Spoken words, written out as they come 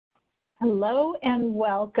Hello and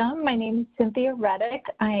welcome. My name is Cynthia Reddick.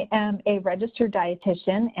 I am a registered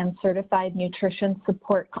dietitian and certified nutrition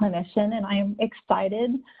support clinician, and I am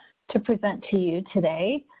excited to present to you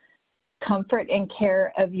today comfort and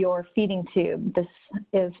care of your feeding tube. This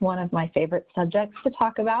is one of my favorite subjects to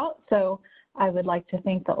talk about, so I would like to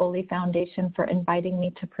thank the Oley Foundation for inviting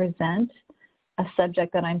me to present a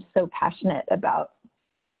subject that I'm so passionate about.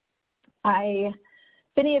 If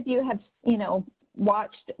any of you have,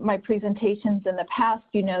 watched my presentations in the past,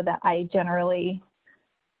 you know that I generally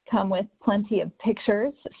come with plenty of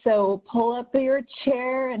pictures. So pull up your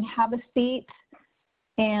chair and have a seat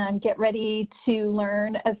and get ready to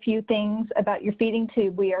learn a few things about your feeding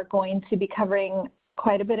tube. We are going to be covering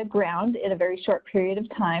quite a bit of ground in a very short period of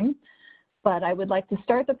time, but I would like to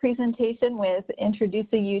start the presentation with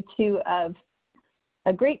introducing you to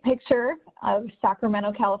a great picture of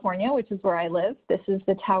Sacramento, California, which is where I live. This is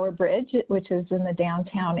the Tower Bridge, which is in the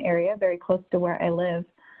downtown area, very close to where I live.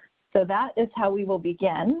 So that is how we will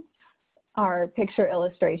begin our picture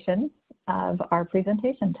illustration of our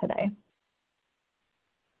presentation today.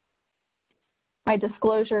 My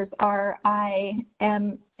disclosures are I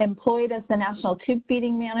am employed as the National Tube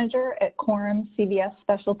Feeding Manager at Quorum CVS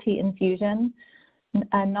Specialty Infusion.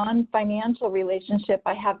 A non-financial relationship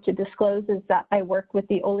I have to disclose is that I work with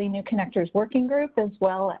the Oley New Connectors Working Group as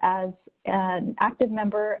well as an active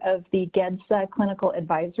member of the GEDSA Clinical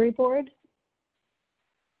Advisory Board.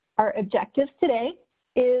 Our objectives today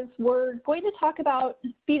is we're going to talk about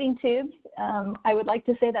feeding tubes. I would like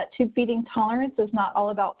to say that tube feeding tolerance is not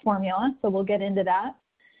all about formula, so we'll get into that.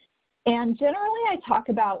 And generally I talk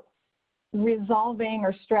about resolving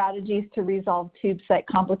or strategies to resolve tube site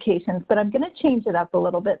complications, but I'm going to change it up a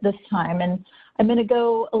little bit this time, and I'm going to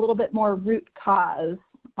go a little bit more root cause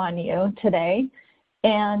on you today.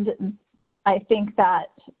 And I think that,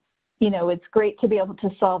 it's great to be able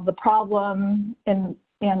to solve the problem and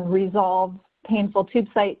resolve painful tube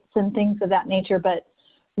sites and things of that nature, but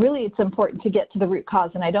really it's important to get to the root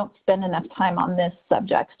cause, and I don't spend enough time on this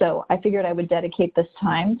subject, so I figured I would dedicate this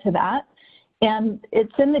time to that. And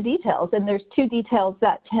it's in the details, and there's two details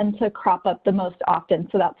that tend to crop up the most often,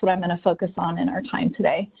 so that's what I'm going to focus on in our time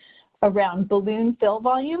today. Around balloon fill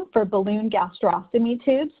volume for balloon gastrostomy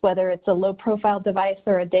tubes, whether it's a low-profile device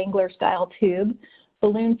or a dangler-style tube,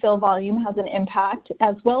 balloon fill volume has an impact,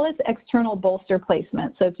 as well as external bolster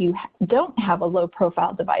placement. So if you don't have a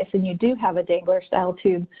low-profile device and you do have a dangler-style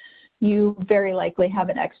tube, you very likely have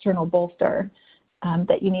an external bolster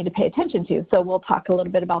that you need to pay attention to. So we'll talk a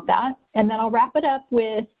little bit about that. And then I'll wrap it up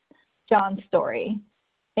with John's story.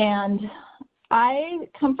 And I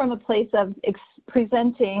come from a place of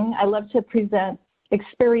presenting. I love to present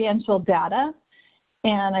experiential data.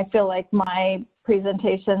 And I feel like my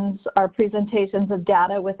presentations are presentations of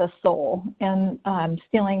data with a soul. And I'm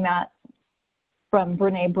stealing that from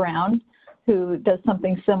Brene Brown, who does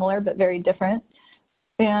something similar but very different.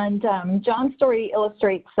 And John's story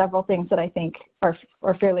illustrates several things that I think are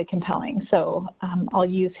fairly compelling. So I'll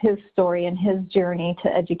use his story and his journey to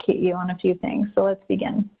educate you on a few things. So let's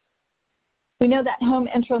begin. We know that home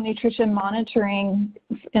enteral nutrition monitoring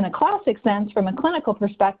in a classic sense from a clinical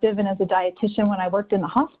perspective, and as a dietitian when I worked in the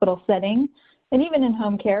hospital setting, and even in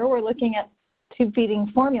home care, we're looking at tube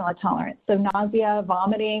feeding formula tolerance. So nausea,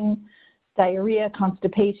 vomiting, diarrhea,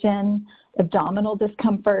 constipation, abdominal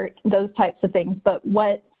discomfort, those types of things. But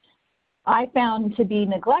what I found to be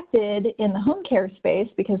neglected in the home care space,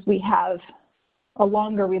 because we have a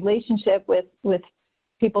longer relationship with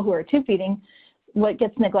people who are tube feeding, what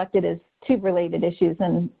gets neglected is tube-related issues.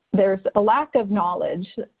 And there's a lack of knowledge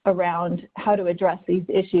around how to address these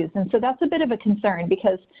issues. And so that's a bit of a concern,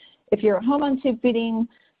 because if you're at home on tube feeding,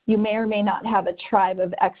 you may or may not have a tribe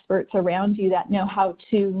of experts around you that know how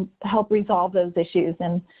to help resolve those issues.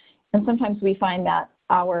 And sometimes we find that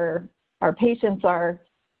our patients are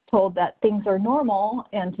told that things are normal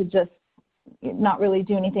and to just not really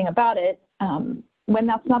do anything about it, when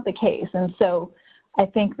that's not the case. And so I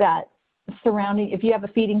think that if you have a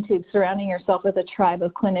feeding tube, surrounding yourself with a tribe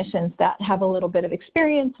of clinicians that have a little bit of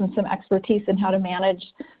experience and some expertise in how to manage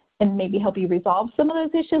and maybe help you resolve some of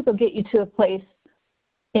those issues will get you to a place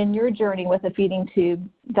in your journey with a feeding tube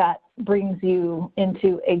that brings you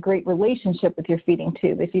into a great relationship with your feeding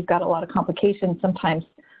tube. If you've got a lot of complications, sometimes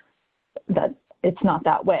that it's not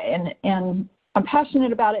that way. And I'm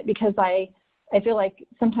passionate about it because I feel like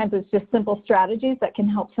sometimes it's just simple strategies that can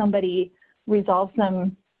help somebody resolve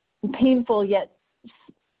some painful yet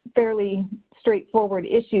fairly straightforward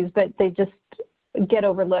issues, but they just get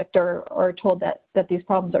overlooked or told that these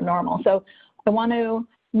problems are normal. So I want to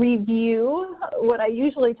review what I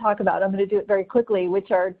usually talk about. I'm going to do it very quickly,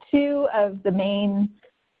 which are two of the main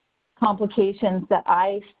complications that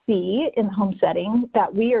I see in the home setting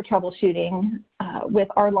that we are troubleshooting with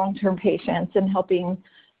our long-term patients and helping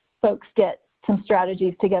folks get some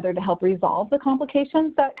strategies together to help resolve the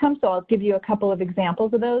complications that come. So I'll give you a couple of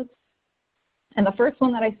examples of those. And the first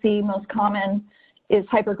one that I see most common is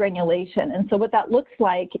hypergranulation. And so what that looks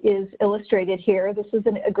like is illustrated here. This is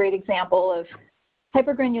a great example of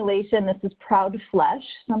hypergranulation. This is proud flesh,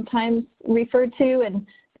 sometimes referred to, and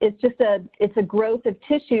it's a growth of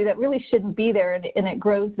tissue that really shouldn't be there, and it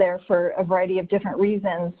grows there for a variety of different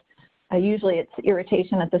reasons. Usually it's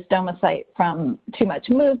irritation at the stoma site from too much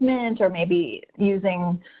movement, or maybe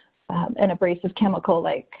using an abrasive chemical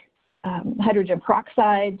like hydrogen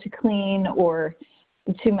peroxide to clean, or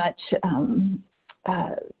too much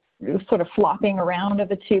sort of flopping around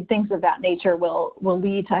of a tube. Things of that nature will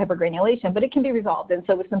lead to hypergranulation, but it can be resolved. And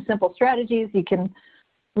so with some simple strategies, you can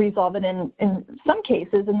resolve it in some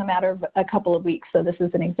cases in the matter of a couple of weeks. So this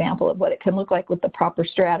is an example of what it can look like with the proper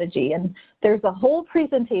strategy. And there's a whole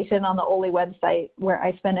presentation on the Oley website where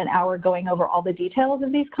I spend an hour going over all the details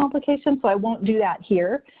of these complications. So I won't do that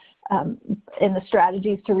here in the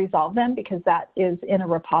strategies to resolve them, because that is in a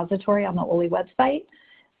repository on the Oley website.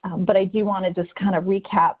 But I do want to just kind of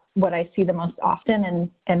recap what I see the most often,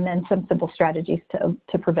 and then some simple strategies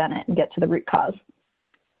to prevent it and get to the root cause.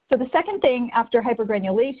 So the second thing after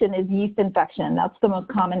hypergranulation is yeast infection. That's the most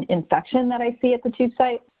common infection that I see at the tube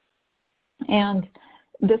site. And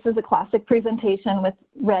this is a classic presentation with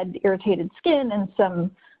red irritated skin and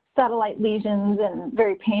some satellite lesions and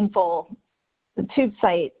very painful tube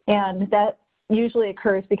site. And that usually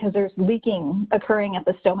occurs because there's leaking occurring at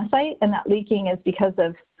the stoma site, and that leaking is because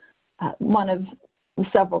of one of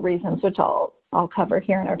several reasons, which I'll cover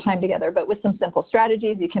here in our time together. But with some simple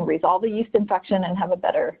strategies, you can resolve the yeast infection and have a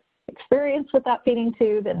better experience with that feeding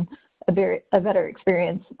tube, and a better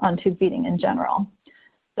experience on tube feeding in general.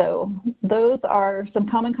 So those are some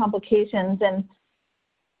common complications. And,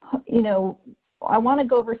 you know, I want to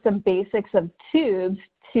go over some basics of tubes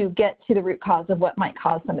to get to the root cause of what might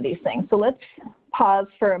cause some of these things. So let's pause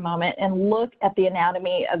for a moment and look at the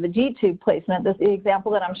anatomy of the G-tube placement. The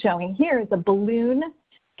example that I'm showing here is a balloon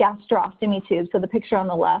gastrostomy tube. So the picture on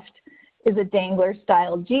the left is a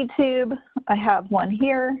dangler-style G-tube. I have one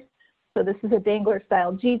here. So this is a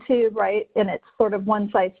dangler-style G-tube, right? And it's sort of one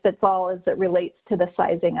size fits all as it relates to the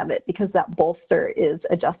sizing of it, because that bolster is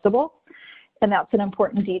adjustable. And that's an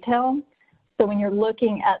important detail. So when you're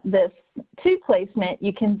looking at this tube placement,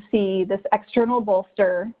 you can see this external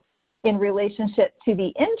bolster in relationship to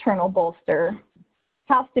the internal bolster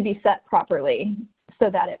has to be set properly so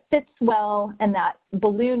that it fits well, and that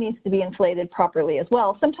balloon needs to be inflated properly as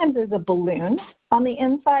well. Sometimes there's a balloon on the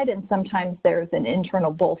inside, and sometimes there's an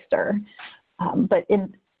internal bolster, and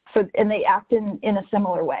they act in a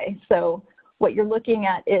similar way. So what you're looking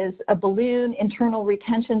at is a balloon internal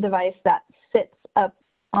retention device that sits up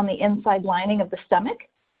on the inside lining of the stomach.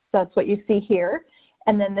 That's what you see here.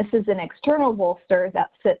 And then this is an external bolster that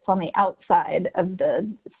sits on the outside of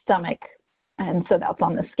the stomach, and so that's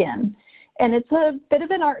on the skin. And it's a bit of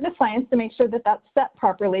an art and a science to make sure that that's set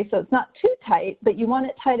properly, so it's not too tight, but you want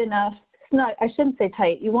it tight enough. I shouldn't say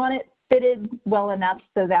tight. You want it fitted well enough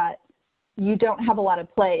so that you don't have a lot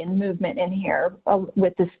of play and movement in here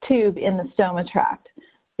with this tube in the stoma tract. So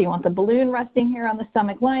you want the balloon resting here on the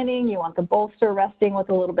stomach lining. You want the bolster resting with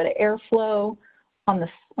a little bit of airflow on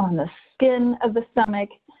the skin of the stomach,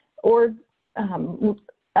 or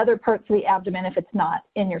other parts of the abdomen if it's not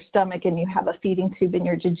in your stomach and you have a feeding tube in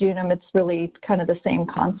your jejunum. It's really kind of the same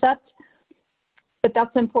concept. But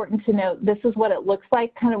that's important to note. This is what it looks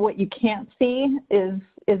like. Kind of what you can't see is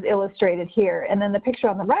illustrated here. And then the picture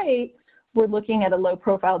on the right, we're looking at a low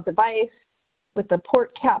profile device with the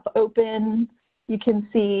port cap open, you can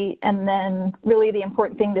see. And then really the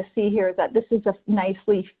important thing to see here is that this is a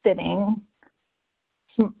nicely fitting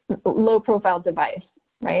low profile device,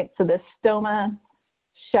 right? So this stoma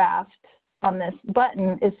shaft on this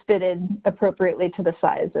button is fitted appropriately to the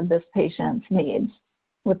size of this patient's needs.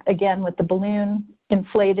 Again, with the balloon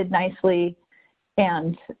inflated nicely,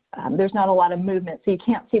 and there's not a lot of movement. So you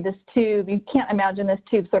can't see this tube. You can't imagine this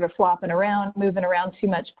tube sort of flopping around, moving around too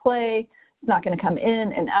much play. It's not going to come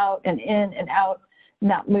in and out and in and out in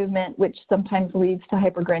that movement, which sometimes leads to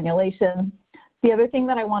hypergranulation. The other thing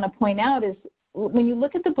that I want to point out is when you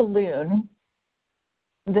look at the balloon,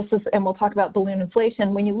 and we'll talk about balloon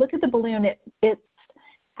inflation. When you look at the balloon, it's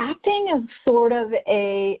acting as sort of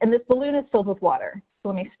and this balloon is filled with water. So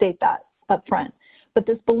let me state that up front. But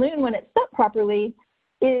this balloon, when it's set properly,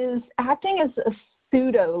 is acting as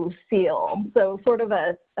pseudo seal, so sort of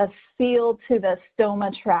a seal to the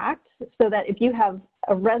stoma tract, so that if you have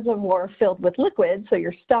a reservoir filled with liquid, so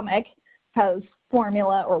your stomach has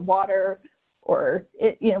formula or water or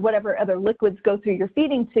whatever other liquids go through your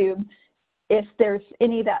feeding tube, if there's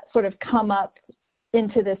any that sort of come up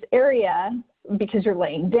into this area because you're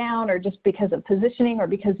laying down or just because of positioning or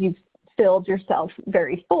because you've filled yourself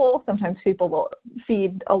very full, sometimes people will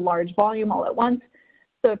feed a large volume all at once.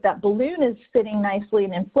 So if that balloon is fitting nicely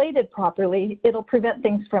and inflated properly, it'll prevent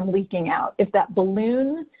things from leaking out. If that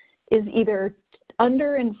balloon is either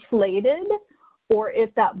underinflated, or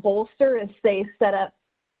if that bolster is, say, set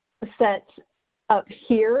up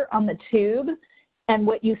here on the tube, and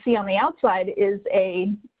what you see on the outside is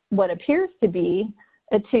what appears to be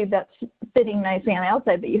a tube that's fitting nicely on the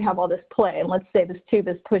outside, but you have all this play, and let's say this tube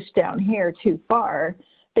is pushed down here too far,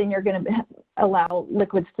 then you're going to allow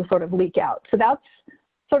liquids to sort of leak out. So that's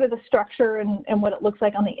sort of the structure and what it looks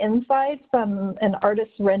like on the inside from an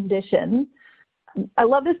artist's rendition. I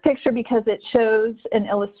love this picture because it shows an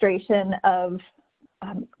illustration of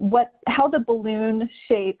how the balloon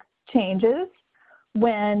shape changes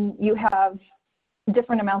when you have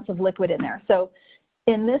different amounts of liquid in there. So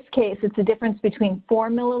in this case, it's a difference between 4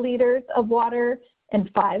 milliliters of water and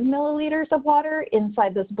 5 milliliters of water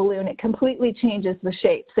inside this balloon. It completely changes the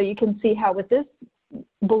shape. So you can see how with this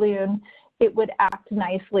balloon, it would act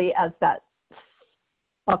nicely as that,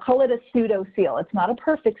 I'll call it a pseudo seal. It's not a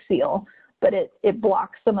perfect seal, but it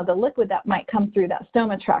blocks some of the liquid that might come through that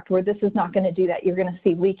stoma tract, where this is not going to do that. You're going to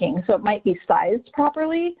see leaking. So it might be sized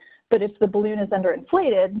properly, but if the balloon is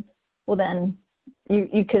underinflated, well, then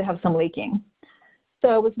you could have some leaking. So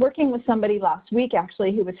I was working with somebody last week,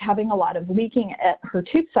 actually, who was having a lot of leaking at her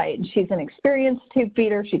tube site, and she's an experienced tube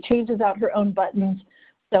feeder. She changes out her own buttons.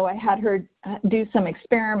 So I had her do some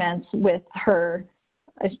experiments with her.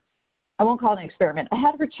 I won't call it an experiment. I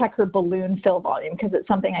had her check her balloon fill volume because it's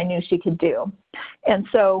something I knew she could do. And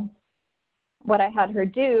so what I had her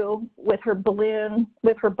do with her balloon,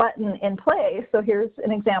 with her button in place, so here's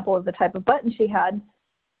an example of the type of button she had.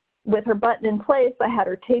 With her button in place, I had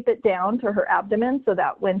her tape it down to her abdomen so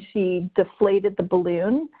that when she deflated the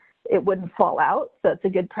balloon, it wouldn't fall out. So it's a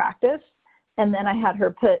good practice. And then I had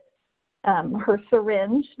her put her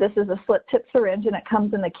syringe. This is a slip tip syringe, and it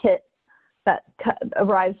comes in the kit that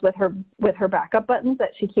arrives with her backup buttons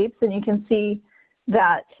that she keeps. And you can see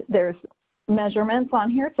that there's measurements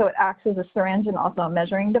on here. So it acts as a syringe and also a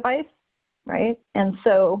measuring device, right? And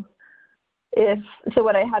so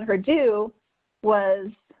what I had her do was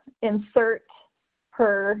insert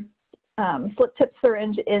her slip tip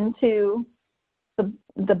syringe into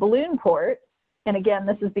the balloon port. And again,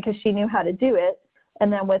 this is because she knew how to do it,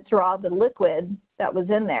 and then withdraw the liquid that was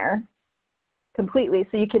in there completely.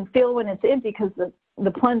 So you can feel when it's empty because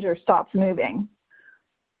the plunger stops moving.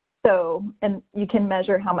 So, and you can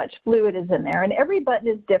measure how much fluid is in there. And every button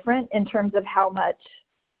is different in terms of how much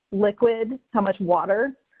liquid, how much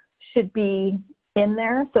water should be in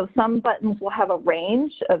there. So some buttons will have a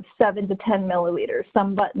range of 7 to 10 milliliters.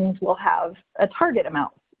 Some buttons will have a target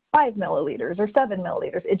amount, 5 milliliters or 7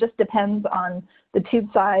 milliliters. It just depends on the tube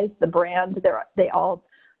size, the brand. They all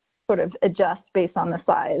sort of adjust based on the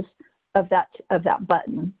size of that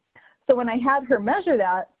button. So when I had her measure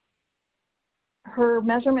that, her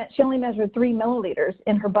measurement, she only measured 3 milliliters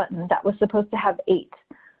in her button that was supposed to have 8.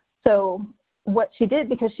 So what she did,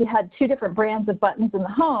 because she had 2 different brands of buttons in the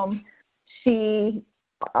home, she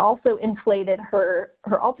also inflated her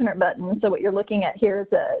alternate button. So what you're looking at here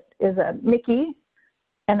is a Mickey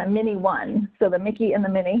and a Mini one. So the Mickey and the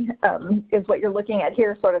Mini is what you're looking at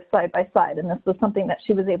here, sort of side by side. And this was something that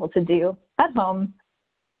she was able to do at home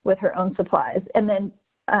with her own supplies. And then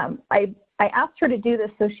I asked her to do this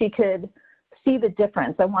so she could see the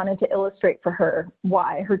difference. I wanted to illustrate for her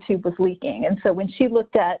why her tube was leaking. And so when she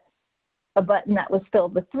looked at a button that was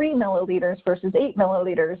filled with 3 milliliters versus 8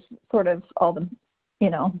 milliliters, sort of all the,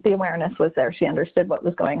 the awareness was there. She understood what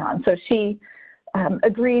was going on. So she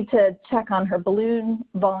agreed to check on her balloon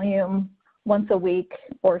volume once a week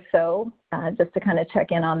or so, just to kind of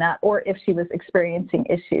check in on that, or if she was experiencing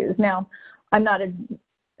issues. Now, I'm not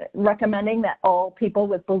recommending that all people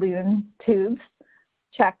with balloon tubes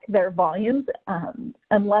check their volumes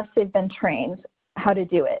unless they've been trained how to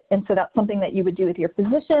do it. And so that's something that you would do with your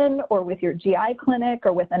physician or with your GI clinic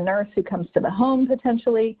or with a nurse who comes to the home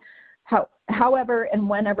potentially. However and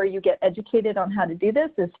whenever you get educated on how to do this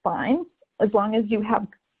is fine, as long as you have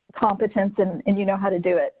competence and you know how to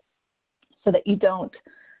do it, so that you don't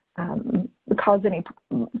cause any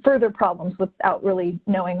further problems without really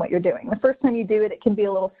knowing what you're doing. The first time you do it, it can be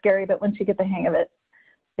a little scary, but once you get the hang of it,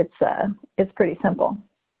 it's pretty simple.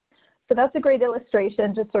 So that's a great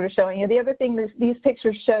illustration, just sort of showing you. The other thing these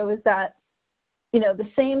pictures show is that, you know, the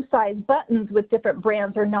same size buttons with different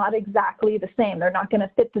brands are not exactly the same. They're not going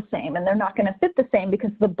to fit the same, and they're not going to fit the same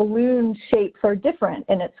because the balloon shapes are different,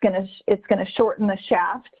 and it's going to shorten the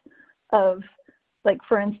shaft of, like,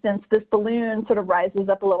 for instance, this balloon sort of rises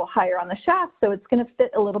up a little higher on the shaft, so it's going to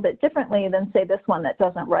fit a little bit differently than, say, this one that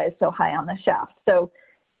doesn't rise so high on the shaft. So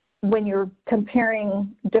when you're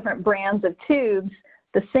comparing different brands of tubes,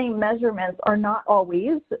 the same measurements are not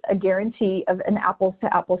always a guarantee of an apples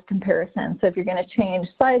to apples comparison. So if you're going to change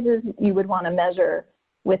sizes, you would want to measure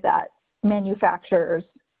with that manufacturer's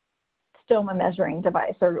stoma measuring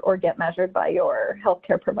device, or get measured by your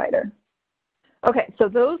healthcare provider. Okay, so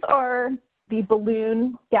those are the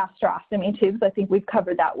balloon gastrostomy tubes. I think we've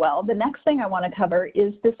covered that well. The next thing I want to cover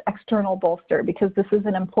is this external bolster, because this is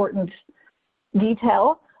an important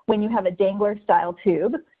detail when you have a dangler style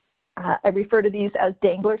tube. I refer to these as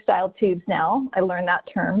dangler style tubes now. I learned that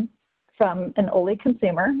term from an Oley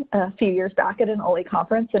consumer a few years back at an Oley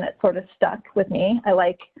conference, and it sort of stuck with me. I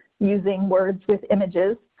like using words with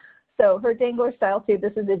images. So her dangler style tube,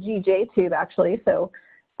 this is a GJ tube actually. So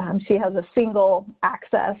she has a single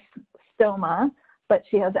access stoma, but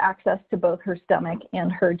she has access to both her stomach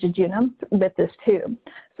and her jejunum with this tube.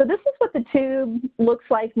 So this is what the tube looks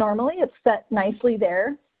like normally. It's set nicely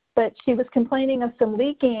there, but she was complaining of some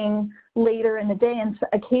leaking later in the day, and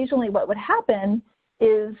occasionally what would happen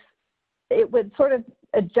is it would sort of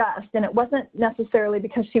adjust, and it wasn't necessarily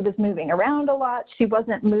because she was moving around a lot. She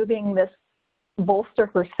wasn't moving this bolster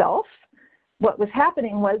herself. What was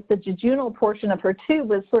happening was the jejunal portion of her tube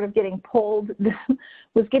was sort of getting pulled,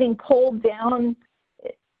 down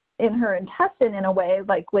in her intestine in a way,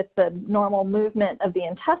 like with the normal movement of the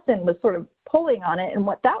intestine was sort of pulling on it. And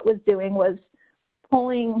what that was doing was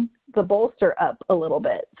pulling the bolster up a little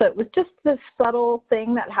bit. So it was just this subtle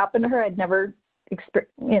thing that happened to her. I'd never,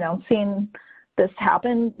 seen this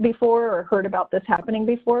happen before or heard about this happening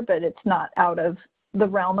before, but it's not out of the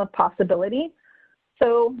realm of possibility.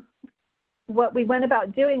 So what we went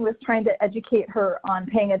about doing was trying to educate her on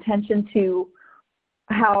paying attention to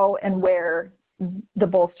how and where the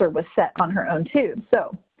bolster was set on her own tube.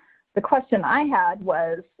 So the question I had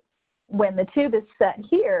was, when the tube is set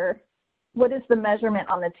here, what is the measurement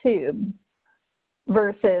on the tube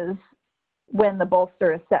versus when the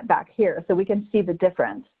bolster is set back here? So we can see the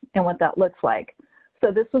difference in what that looks like.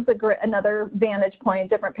 So this was another vantage point,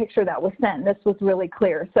 different picture that was sent. This was really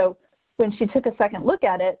clear. So when she took a second look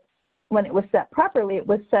at it, when it was set properly, it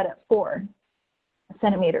was set at 4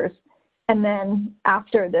 centimeters. And then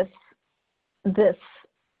after this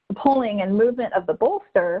pulling and movement of the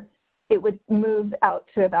bolster, it would move out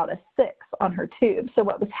to about a 6 on her tube. So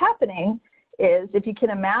what was happening is, if you can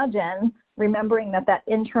imagine, remembering that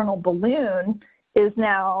internal balloon is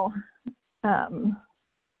now,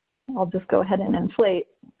 I'll just go ahead and inflate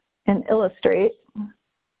and illustrate.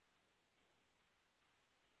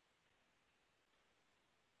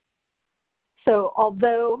 So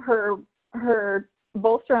although her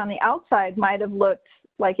bolster on the outside might have looked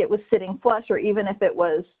like it was sitting flush, or even if it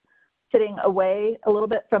was sitting away a little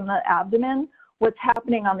bit from the abdomen, what's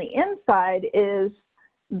happening on the inside is,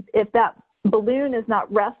 if that balloon is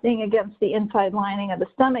not resting against the inside lining of the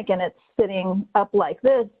stomach and it's sitting up like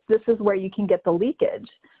this is where you can get the leakage.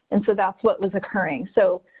 And so that's what was occurring.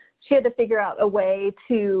 So she had to figure out a way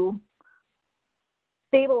to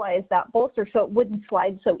stabilize that bolster so it wouldn't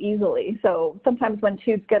slide so easily. So sometimes when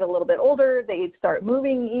tubes get a little bit older, they start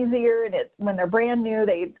moving easier, and when they're brand new,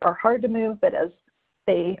 they are hard to move, but as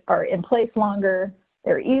they are in place longer,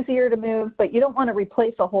 they're easier to move. But you don't want to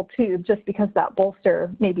replace a whole tube just because that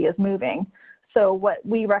bolster maybe is moving. So what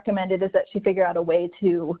we recommended is that she figure out a way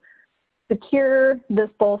to secure this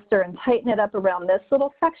bolster and tighten it up around this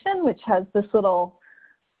little section, which has this little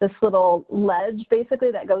ledge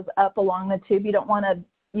basically that goes up along the tube. You don't want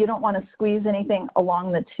to squeeze anything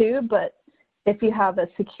along the tube, but if you have a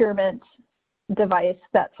securement device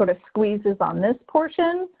that sort of squeezes on this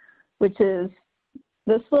portion, which is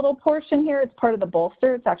this little portion here, it's part of the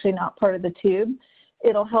bolster, it's actually not part of the tube,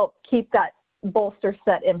 it'll help keep that bolster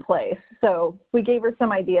set in place. So we gave her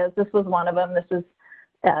some ideas. This was one of them. This is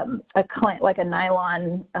like a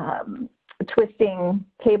nylon twisting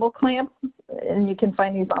cable clamp, and you can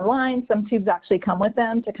find these online. Some tubes actually come with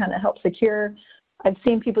them to kind of help secure. I've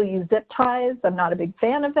seen people use zip ties. I'm not a big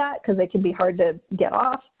fan of that because they can be hard to get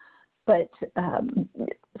off, but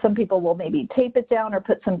some people will maybe tape it down or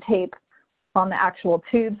put some tape on the actual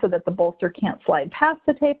tube so that the bolster can't slide past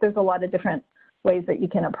the tape. There's a lot of different ways that you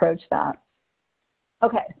can approach that.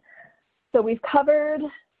 Okay, so we've covered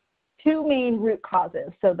two main root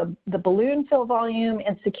causes. So the balloon fill volume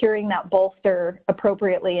and securing that bolster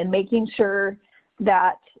appropriately and making sure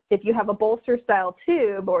that if you have a bolster style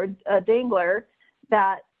tube or a dangler,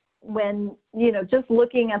 that when, just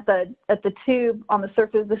looking at the tube on the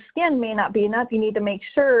surface of the skin may not be enough. You need to make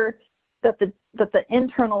sure that the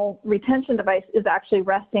internal retention device is actually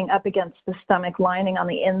resting up against the stomach lining on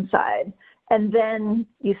the inside. And then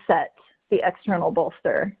you set the external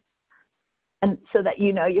bolster, and so that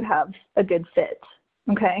you have a good fit,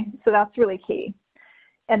 okay? So that's really key.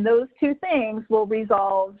 And those two things will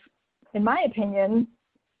resolve, in my opinion,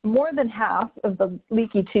 more than half of the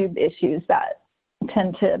leaky tube issues that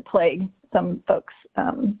tend to plague some folks'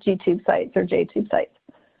 G-tube sites or J-tube sites.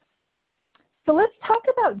 So let's talk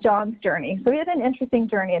about John's journey. So he had an interesting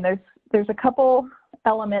journey, and there's a couple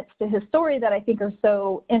elements to his story that I think are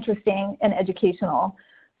so interesting and educational.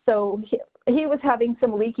 So he was having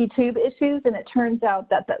some leaky tube issues, and it turns out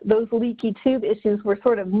that those leaky tube issues were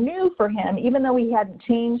sort of new for him, even though he hadn't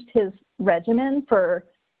changed his regimen for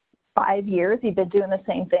 5 years. He'd been doing the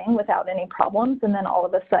same thing without any problems, and then all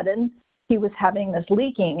of a sudden he was having this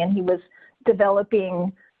leaking, and he was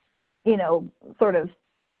developing, sort of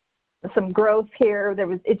some growth here.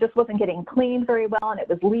 It just wasn't getting cleaned very well, and it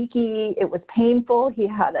was leaky. It was painful. He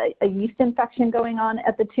had a yeast infection going on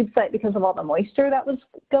at the tube site because of all the moisture that was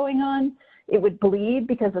going on. It would bleed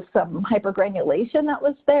because of some hypergranulation that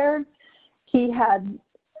was there. He had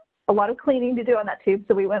a lot of cleaning to do on that tube,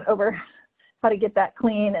 so we went over how to get that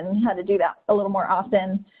clean and how to do that a little more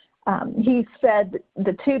often. He said,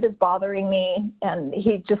 the tube is bothering me, and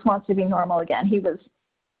he just wants to be normal again. He was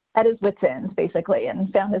at his wit's end, basically,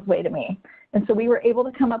 and found his way to me. And so we were able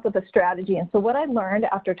to come up with a strategy. And so what I learned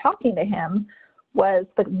after talking to him was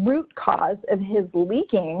the root cause of his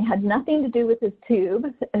leaking had nothing to do with his tube.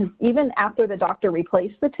 Even after the doctor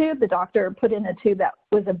replaced the tube, the doctor put in a tube that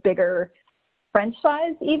was a bigger French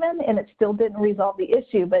size even, and it still didn't resolve the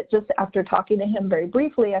issue. But just after talking to him very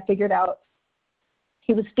briefly, I figured out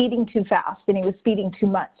he was feeding too fast, and he was feeding too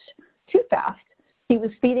much, too fast. He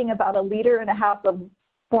was feeding about 1.5 liters of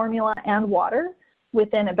formula and water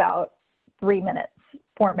within about 3 minutes,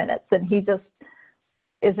 4 minutes. And he just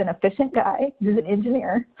is an efficient guy. He's an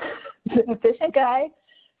engineer. He's an efficient guy,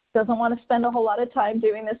 doesn't want to spend a whole lot of time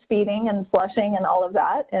doing this feeding and flushing and all of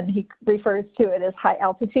that. And he refers to it as high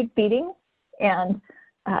altitude feeding. And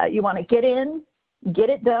you want to get in, get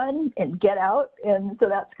it done, and get out. And so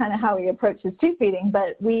that's kind of how he approaches tube feeding.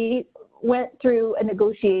 But we went through a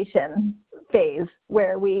negotiation phase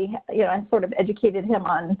where I sort of educated him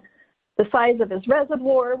on the size of his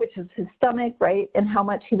reservoir, which is his stomach, right, and how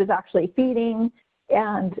much he was actually feeding,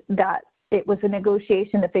 and that it was a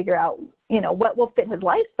negotiation to figure out, what will fit his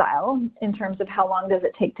lifestyle in terms of how long does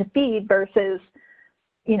it take to feed versus,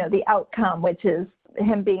 the outcome, which is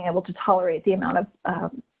him being able to tolerate the amount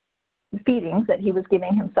of feedings that he was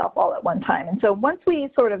giving himself all at one time. And so once we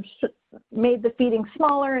sort of made the feeding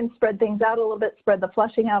smaller and spread things out a little bit, spread the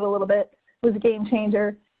flushing out a little bit, was a game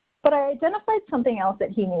changer. But I identified something else that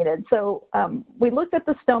he needed. So we looked at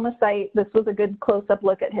the stoma site. This was a good close-up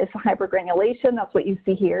look at his hypergranulation. That's what you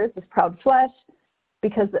see here, is this proud flesh,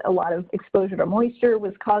 because a lot of exposure to moisture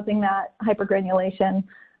was causing that hypergranulation.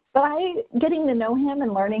 But getting to know him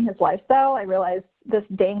and learning his lifestyle, I realized this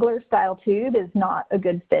dangler style tube is not a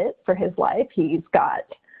good fit for his life. He's got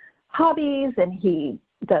hobbies, and he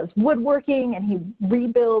does woodworking, and he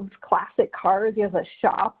rebuilds classic cars. He has a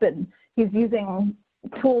shop, and he's using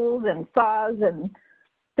tools and saws and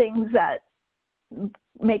things that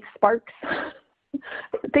make sparks,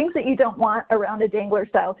 things that you don't want around a dangler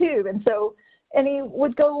style tube. And he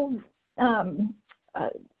would go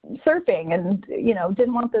surfing, and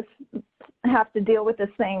didn't want have to deal with this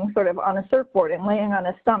thing sort of on a surfboard and laying on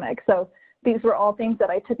his stomach. So these were all things that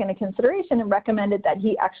I took into consideration and recommended that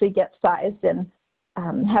he actually get sized and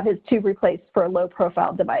have his tube replaced for a low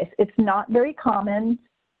profile device. It's not very common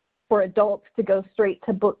for adults to go straight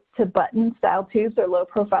to button style tubes or low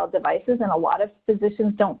profile devices, and a lot of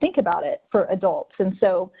physicians don't think about it for adults. And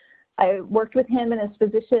so I worked with him and his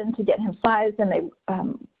physician to get him sized, and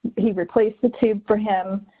he replaced the tube for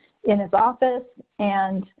him in his office.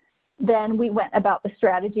 And then we went about the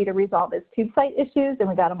strategy to resolve his tube site issues, and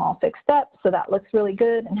we got them all fixed up. So that looks really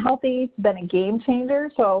good and healthy. It's been a game changer.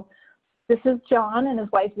 So this is John and his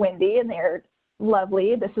wife, Wendy, and they're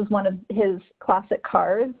lovely. This is one of his classic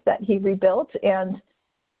cars that he rebuilt, and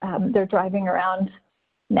they're driving around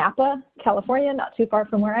Napa, California, not too far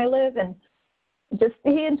from where I live, and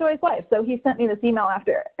he enjoys life. So he sent me this email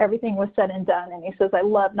after everything was said and done, and he says, I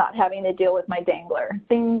love not having to deal with my dangler.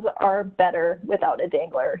 Things are better without a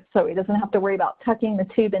dangler. So he doesn't have to worry about tucking the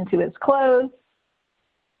tube into his clothes.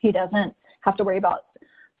 He doesn't have to worry about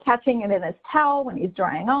catching it in his towel when he's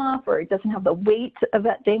drying off, or he doesn't have the weight of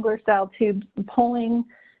that dangler style tube pulling.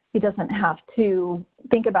 He doesn't have to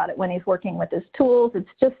think about it when he's working with his tools. It's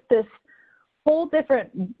just this whole different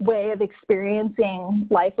way of experiencing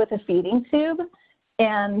life with a feeding tube.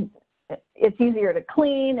 And it's easier to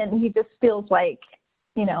clean, and he just feels like,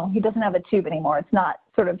 you know, he doesn't have a tube anymore. It's not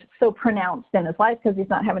sort of so pronounced in his life because he's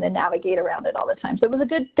not having to navigate around it all the time. So it was a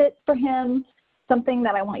good fit for him, something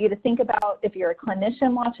that I want you to think about if you're a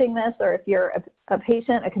clinician watching this, or if you're a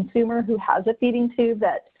patient, a consumer who has a feeding tube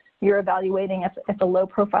that you're evaluating if a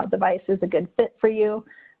low-profile device is a good fit for you.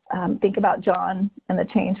 Think about John and the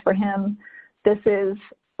change for him. This is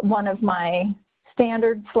one of my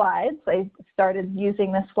standard slides. I started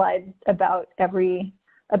using this slide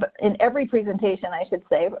in every presentation, I should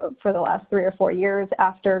say, for the last 3 or 4 years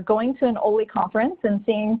after going to an Oley conference and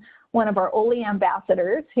seeing one of our Oley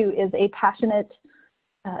ambassadors who is a passionate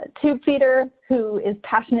tube feeder, who is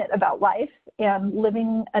passionate about life and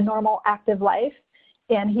living a normal, active life.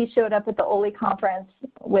 And he showed up at the Oley conference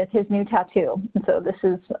with his new tattoo. And so this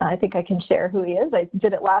is, I think I can share who he is. I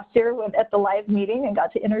did it last year at the live meeting and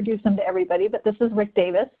got to introduce him to everybody. But this is Rick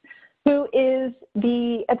Davis, who is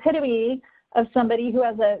the epitome of somebody who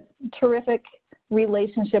has a terrific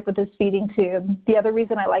relationship with his feeding tube. The other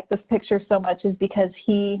reason I like this picture so much is because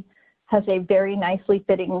he has a very nicely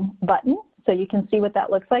fitting button. So you can see what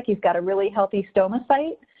that looks like. He's got a really healthy stoma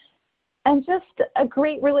site and just a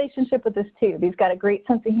great relationship with this tube. He's got a great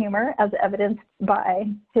sense of humor, as evidenced by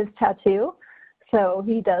his tattoo. So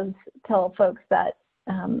he does tell folks that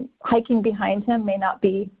hiking behind him may not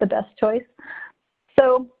be the best choice.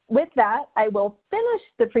 So with that, I will finish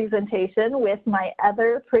the presentation with my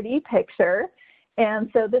other pretty picture. And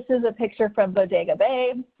so this is a picture from Bodega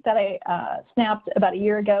Bay that I snapped about a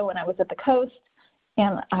year ago when I was at the coast.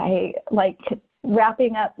 And I like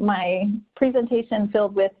wrapping up my presentation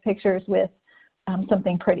filled with pictures with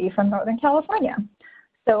something pretty from Northern California.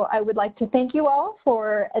 So I would like to thank you all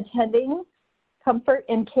for attending Comfort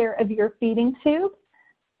and Care of Your Feeding Tube.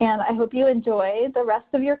 And I hope you enjoy the rest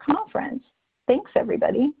of your conference. Thanks,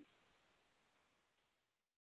 everybody.